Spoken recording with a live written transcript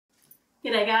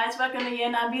G'day guys, welcome to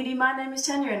I'm Beauty. My name is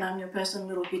Tanya and I'm your personal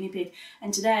little guinea pig,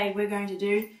 and today we're going to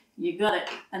do, you got it,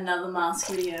 another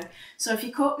mask video. So if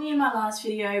you caught me in my last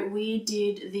video, we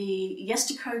did the Yes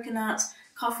to Coconut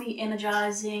Coffee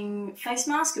Energizing face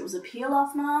mask. It was a peel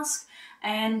off mask,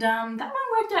 and that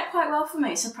one worked out quite well for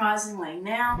me, surprisingly.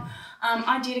 Now,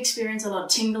 I did experience a lot of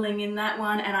tingling in that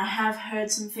one, and I have heard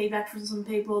some feedback from some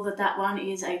people that that one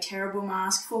is a terrible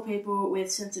mask for people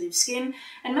with sensitive skin,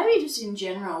 and maybe just in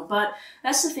general. But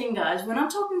that's the thing, guys, when I'm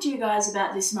talking to you guys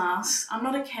about this mask, I'm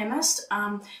not a chemist.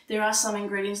 There are some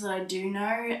ingredients that I do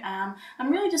know.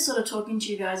 I'm really just sort of talking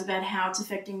to you guys about how it's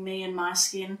affecting me and my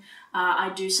skin.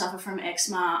 I do suffer from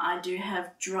eczema. I do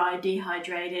have dry,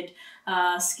 dehydrated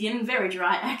skin, very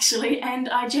dry actually, and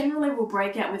I generally will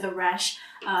break out with a rash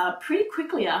pretty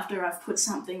quickly after I've put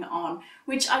something on,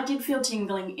 which I did feel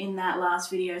tingling in that last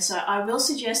video. So I will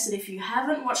suggest that if you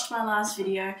haven't watched my last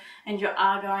video and you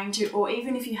are going to, or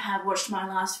even if you have watched my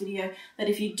last video, that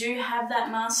if you do have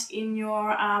that mask in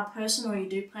your person, or you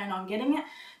do plan on getting it,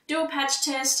 do a patch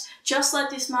test, just like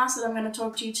this mask that I'm going to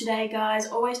talk to you today, guys.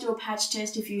 Always do a patch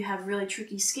test if you have really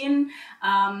tricky skin.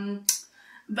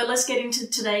 But let's get into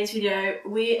today's video.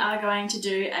 We are going to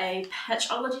do a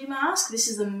Patchology mask. This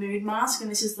is the MoodMask and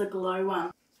this is the glow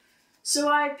one. So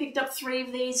I picked up 3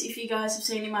 of these. If you guys have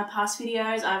seen in my past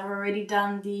videos, I've already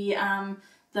done the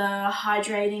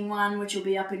hydrating one, which will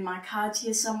be up in my cards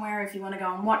here somewhere if you want to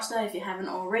go and watch that if you haven't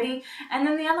already. And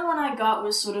then the other one I got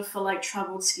was sort of for like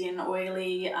troubled skin,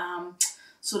 oily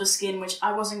sort of skin, which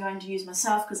I wasn't going to use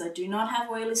myself because I do not have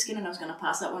oily skin, and I was going to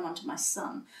pass that one on to my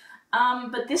son.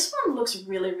 But this one looks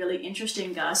really, really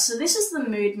interesting, guys. So this is the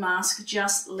MoodMask,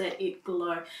 Just Let It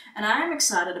Glow. And I am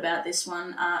excited about this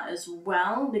one as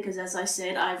well, because as I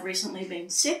said, I've recently been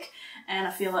sick and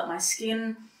I feel like my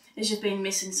skin has just been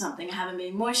missing something. I haven't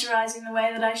been moisturizing the way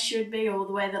that I should be, or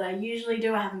the way that I usually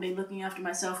do. I haven't been looking after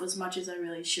myself as much as I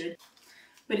really should.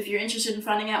 But if you're interested in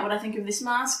finding out what I think of this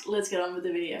mask, let's get on with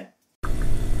the video.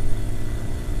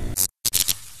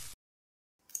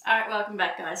 Alright, welcome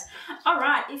back, guys.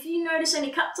 Alright, if you notice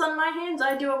any cuts on my hands,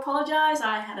 I do apologise.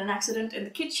 I had an accident in the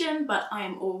kitchen, but I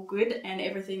am all good and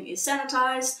everything is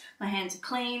sanitised. My hands are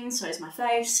clean, so is my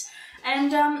face.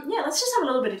 And yeah, let's just have a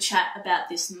little bit of chat about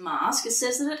this mask. It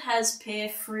says that it has pear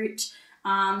fruit,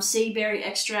 sea berry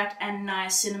extract and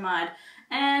niacinamide.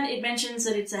 And it mentions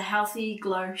that it's a healthy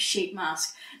glow sheet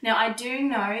mask. Now, I do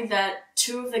know that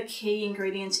 2 of the key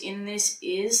ingredients in this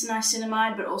is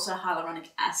niacinamide, but also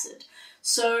hyaluronic acid.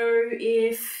 So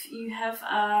if you have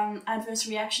adverse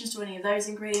reactions to any of those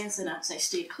ingredients, then I'd say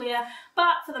steer clear.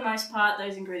 But for the most part,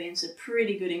 those ingredients are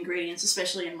pretty good ingredients,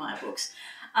 especially in my books.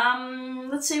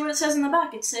 Let's see what it says in the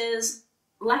back. It says,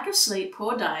 lack of sleep,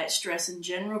 poor diet, stress, and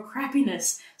general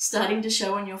crappiness starting to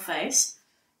show on your face.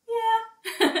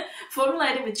 Yeah.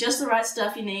 Formulated with just the right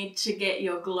stuff you need to get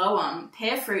your glow on.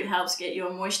 Pear fruit helps get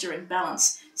your moisture in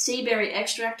balance. Sea berry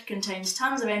extract contains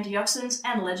tons of antioxidants,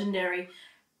 and legendary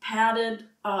powdered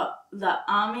the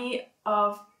army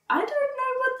of, I don't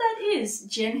know what that is,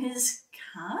 Genghis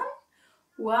Khan?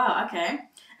 Wow, okay.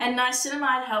 And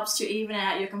niacinamide helps to even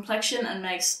out your complexion and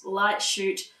makes light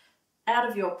shoot out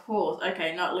of your pores.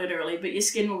 Okay, not literally, but your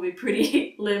skin will be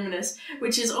pretty luminous,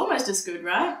 which is almost as good,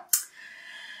 right?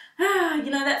 You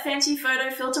know that fancy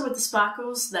photo filter with the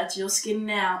sparkles? That's your skin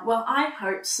now. Well, I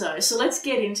hope so. So let's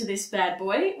get into this bad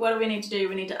boy. What do we need to do?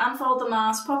 We need to unfold the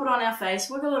mask, pop it on our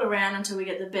face, wiggle it around until we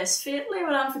get the best fit, leave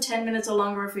it on for 10 minutes or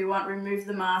longer if we want, remove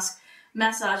the mask,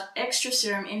 massage extra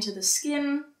serum into the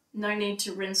skin. No need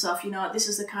to rinse off. You know what? This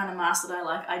is the kind of mask that I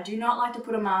like. I do not like to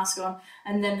put a mask on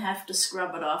and then have to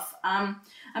scrub it off.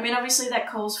 I mean, obviously that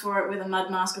calls for it with a mud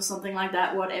mask or something like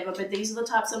that, whatever, but these are the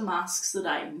types of masks that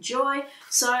I enjoy.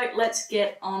 So let's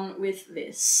get on with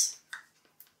this.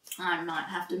 I might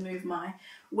have to move my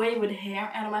wayward hair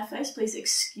out of my face. Please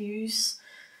excuse.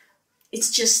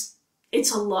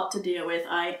 It's a lot to deal with.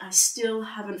 I still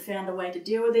haven't found a way to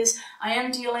deal with this. I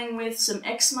am dealing with some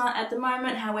eczema at the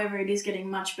moment, however it is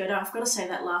getting much better. I've got to say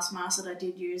that last mask that I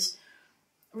did use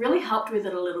really helped with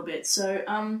it a little bit. So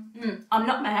I'm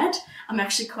not mad. I'm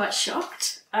actually quite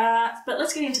shocked. But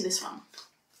let's get into this one.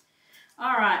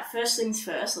 Alright, first things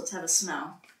first, let's have a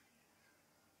smell.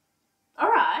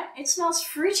 Alright, it smells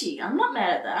fruity. I'm not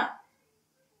mad at that.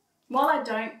 While I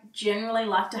don't generally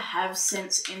like to have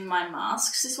scents in my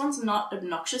masks, this one's not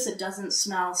obnoxious. It doesn't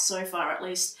smell, so far at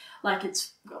least, like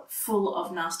it's full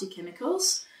of nasty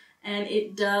chemicals. And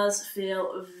it does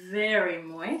feel very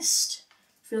moist.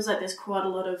 Feels like there's quite a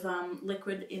lot of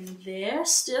liquid in there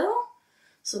still.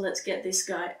 So let's get this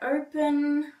guy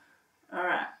open.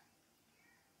 Alright.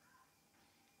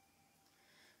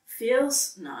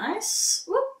 Feels nice.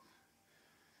 Whoop.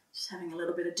 Just having a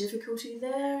little bit of difficulty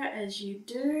there, as you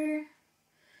do.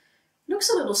 Looks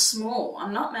a little small.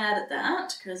 I'm not mad at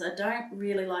that because I don't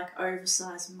really like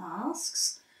oversized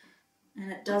masks.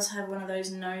 And it does have one of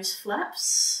those nose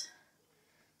flaps.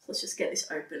 So let's just get this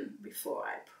open before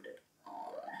I put it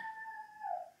on.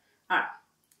 Alright,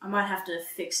 I might have to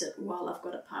fix it while I've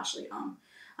got it partially on.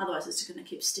 Otherwise it's just going to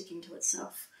keep sticking to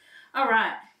itself.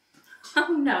 Alright. Oh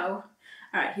no.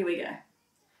 Alright, here we go. I'm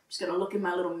just going to look in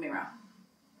my little mirror.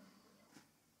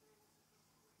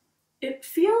 It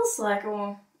feels like,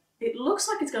 or it looks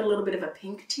like it's got a little bit of a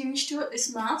pink tinge to it,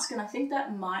 this mask, and I think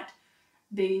that might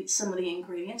be some of the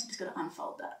ingredients. I'm just going to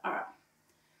unfold that. Alright,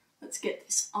 let's get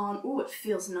this on. Oh, it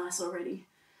feels nice already,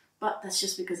 but that's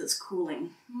just because it's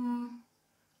cooling.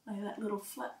 Lay that little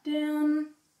flap down.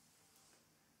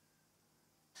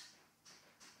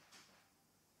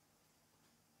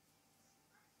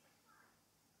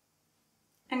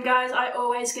 And guys, I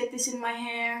always get this in my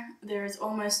hair. There is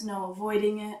almost no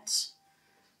avoiding it.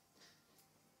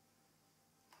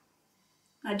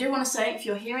 I do want to say, if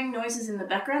you're hearing noises in the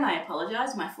background, I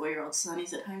apologise. My 4-year-old son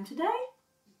is at home today.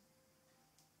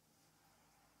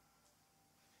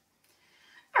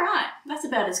 Alright, that's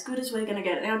about as good as we're going to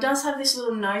get. Now it does have this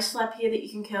little nose flap here that you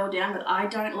can curl down, but I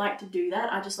don't like to do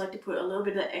that. I just like to put a little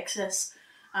bit of excess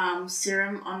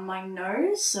serum on my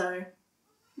nose. So,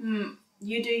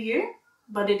 you do you,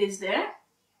 but it is there.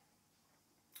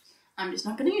 I'm just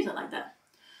not going to use it like that.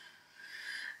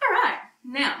 Alright,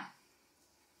 now,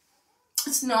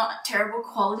 it's not terrible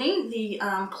quality, the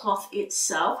cloth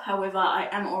itself. However, I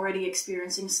am already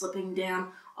experiencing slipping down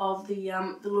of the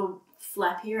little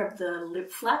flap here of the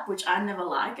lip flap, which I never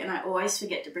like, and I always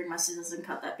forget to bring my scissors and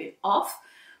cut that bit off.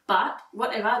 But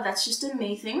whatever, that's just a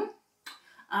me thing.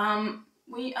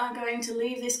 We are going to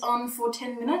leave this on for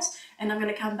 10 minutes, and I'm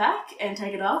going to come back and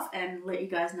take it off and let you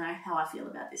guys know how I feel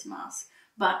about this mask.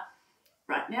 But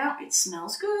right now, it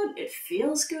smells good, it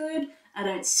feels good. I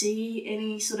don't see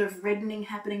any sort of reddening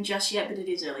happening just yet, but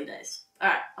it is early days.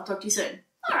 Alright, I'll talk to you soon.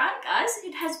 Alright guys,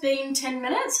 it has been 10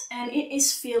 minutes and it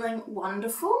is feeling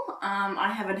wonderful.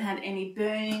 I haven't had any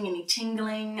burning, any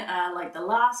tingling like the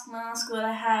last mask that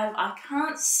I have. I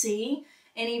can't see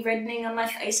any reddening on my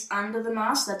face under the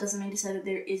mask. That doesn't mean to say that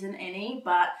there isn't any,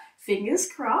 but fingers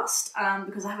crossed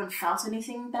because I haven't felt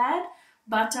anything bad.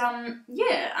 But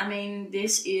yeah, I mean,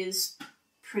 this is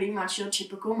pretty much your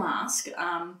typical mask.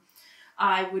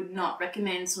 I would not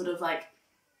recommend sort of like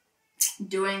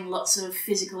doing lots of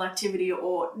physical activity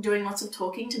or doing lots of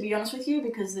talking, to be honest with you,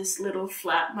 because this little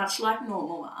flap, much like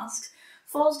normal masks,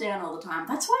 falls down all the time.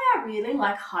 That's why I really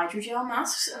like hydrogel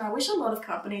masks, and I wish a lot of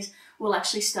companies will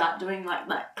actually start doing like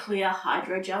that clear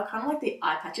hydrogel, kind of like the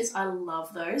eye patches. I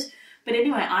love those. But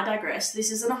anyway, I digress.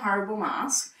 This isn't a horrible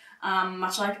mask.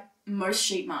 Much like most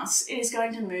sheet masks, it is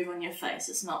going to move on your face.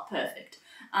 It's not perfect.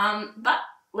 But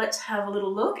let's have a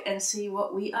little look and see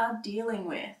what we are dealing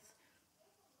with.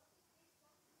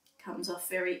 Comes off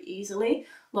very easily.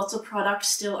 Lots of product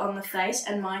still on the face,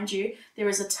 and mind you, there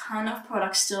is a ton of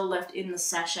product still left in the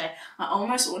sachet. I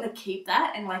almost want to keep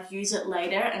that and like use it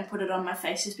later and put it on my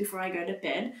face just before I go to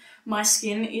bed. My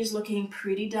skin is looking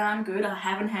pretty darn good. I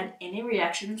haven't had any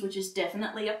reactions, which is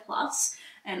definitely a plus,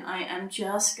 and I am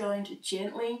just going to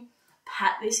gently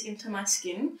pat this into my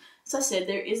skin. As I said,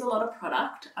 there is a lot of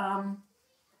product.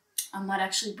 I might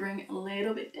actually bring a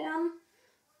little bit down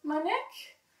my neck.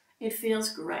 It feels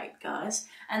great, guys.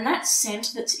 And that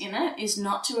scent that's in it is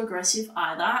not too aggressive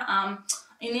either.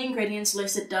 In the ingredients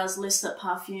list, it does list that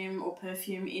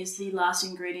perfume is the last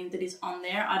ingredient that is on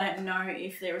there. I don't know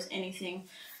if there was anything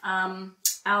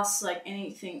else, like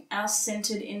anything else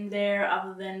scented in there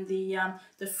other than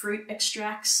the fruit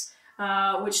extracts,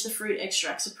 which the fruit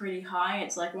extracts are pretty high.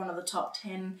 It's like one of the top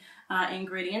 10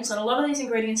 ingredients. And a lot of these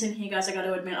ingredients in here, guys, I got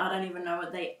to admit, I don't even know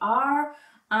what they are.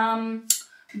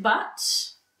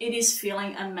 But it is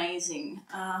feeling amazing.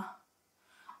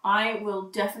 I will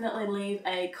definitely leave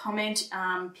a comment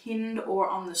pinned or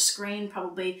on the screen,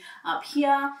 probably up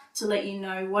here, to let you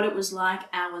know what it was like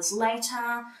hours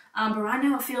later. But right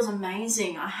now it feels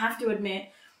amazing. I have to admit,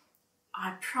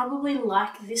 I probably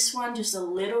like this one just a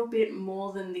little bit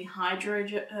more than the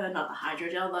hydrogel, not the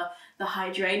hydrogel, the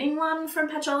hydrating one from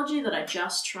Patchology that I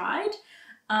just tried.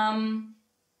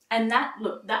 And that,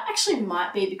 look, that actually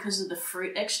might be because of the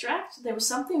fruit extract. There was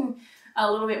something a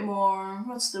little bit more,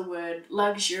 what's the word,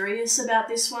 luxurious about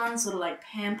this one, sort of like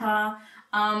pamper.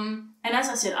 And as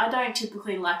I said, I don't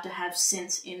typically like to have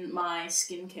scents in my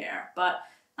skincare, but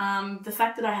the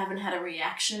fact that I haven't had a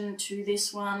reaction to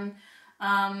this one,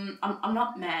 I'm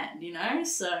not mad, you know?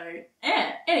 So,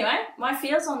 yeah. Anyway, my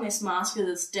feels on this mask is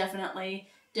it's definitely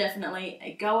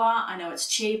a goer. I know it's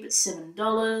cheap, it's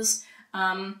 $7.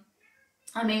 I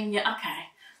mean, yeah, okay.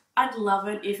 I'd love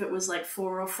it if it was like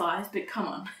 4 or 5, but come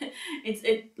on.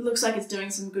 It looks like it's doing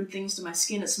some good things to my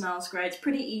skin. It smells great. It's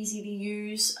pretty easy to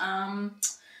use.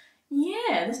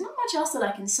 Yeah, there's not much else that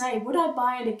I can say. Would I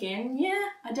buy it again? Yeah,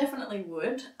 I definitely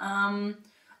would.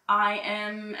 I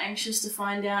am anxious to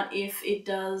find out if it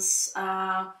does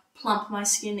plump my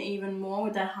skin even more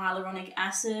with that hyaluronic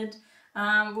acid.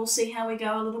 We'll see how we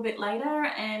go a little bit later,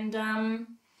 and I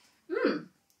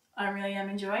really am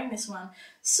enjoying this one.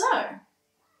 So,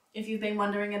 if you've been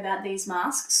wondering about these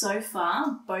masks so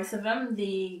far, both of them,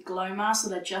 the glow mask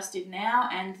that I just did now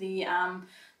and the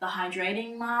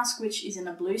hydrating mask, which is in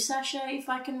a blue sachet if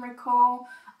I can recall,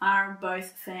 are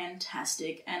both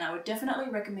fantastic, and I would definitely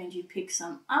recommend you pick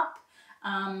some up.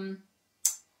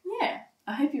 Yeah,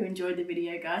 I hope you enjoyed the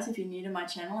video, guys. If you're new to my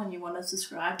channel and you want to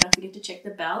subscribe, don't forget to check the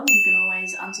bell. You can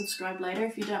always unsubscribe later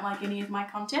if you don't like any of my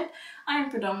content. I am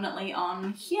predominantly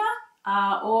on here.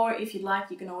 Or if you'd like,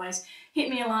 you can always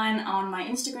hit me a line on my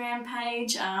Instagram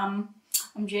page. I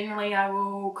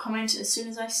will comment as soon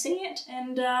as I see it,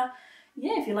 and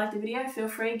yeah, if you like the video, feel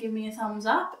free to give me a thumbs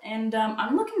up, and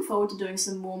I'm looking forward to doing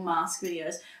some more mask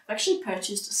videos. I've actually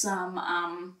purchased some,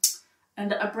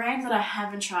 and a brand that I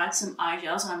haven't tried, some eye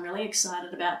gels, and I'm really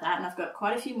excited about that, and I've got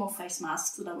quite a few more face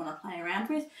masks that I want to play around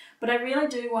with, but I really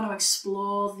do want to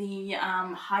explore the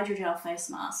hydrogel face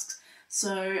masks.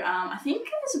 So I think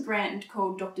there's a brand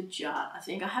called Dr. Judd.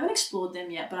 I haven't explored them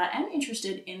yet, but I am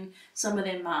interested in some of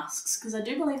their masks, because I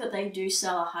do believe that they do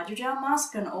sell a hydrogel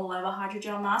mask, an all-over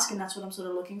hydrogel mask, and that's what I'm sort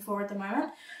of looking for at the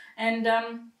moment. And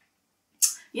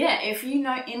yeah, if you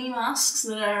know any masks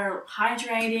that are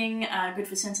hydrating, good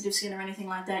for sensitive skin or anything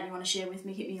like that, and you want to share with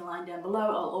me, hit me a line down below.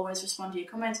 I'll always respond to your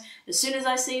comments as soon as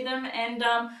I see them, and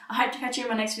I hope to catch you in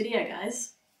my next video,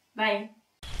 guys. Bye.